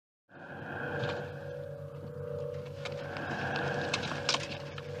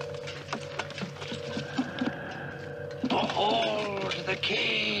Behold the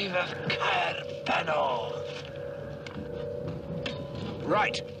cave of Carbano.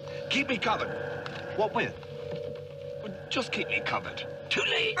 Right. Keep me covered. What with? Well, just keep me covered. Too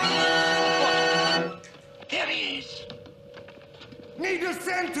late. What? There he is. Need a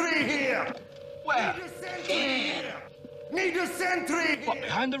sentry here! Where? Need a sentry here! Need a sentry here! What,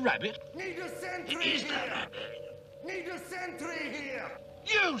 behind the rabbit? Need a sentry It is the here! rabbit. Need a sentry here!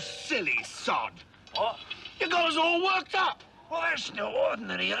 You silly sod! What? You got us all worked up! Well, that's no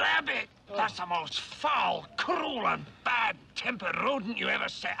ordinary rabbit. That's the most foul, cruel, and bad-tempered rodent you ever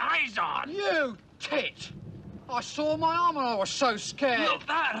set eyes on. You tit! I saw my arm and I was so scared. Look,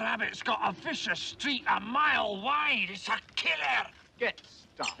 that rabbit's got a vicious streak a mile wide. It's a killer. Get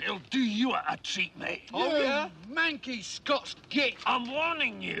stuck. He'll do you a treat, mate. Oh, yeah? Manky Scots git. I'm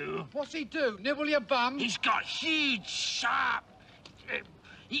warning you. What's he do? Nibble your bum? He's got huge, sharp...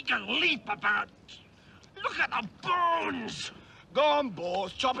 he can leap about... Look at the bones. Go on,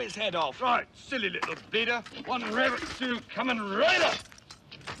 boss, chop its head off. Right, silly little bleeder. One rabbit stew coming right up.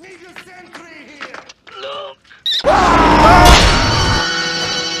 Need a sentry here! Look.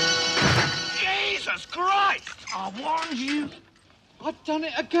 Jesus Christ! I warned you. I've done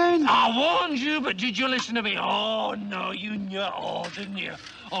it again. I warned you, but did you listen to me? Oh, no, you knew it all, didn't you?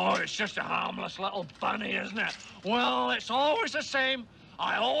 Oh, it's just a harmless little bunny, isn't it? Well, it's always the same.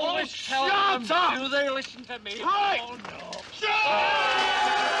 I always tell them. shut up! Do they listen to me? Right. Oh, no.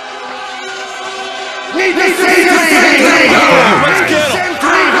 Need a sentry here! Let's get him!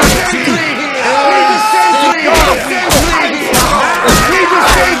 Sentry here! Need a sentry here! Need a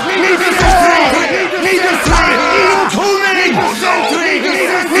sentry here! Need a sentry here! Need a sentry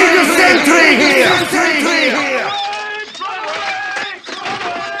here! Need a sentry here! Sentry here!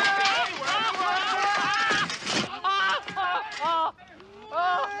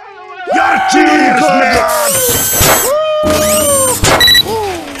 Your cheers, mate!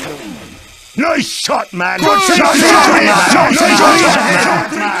 Nice shot, man! Good shot, man!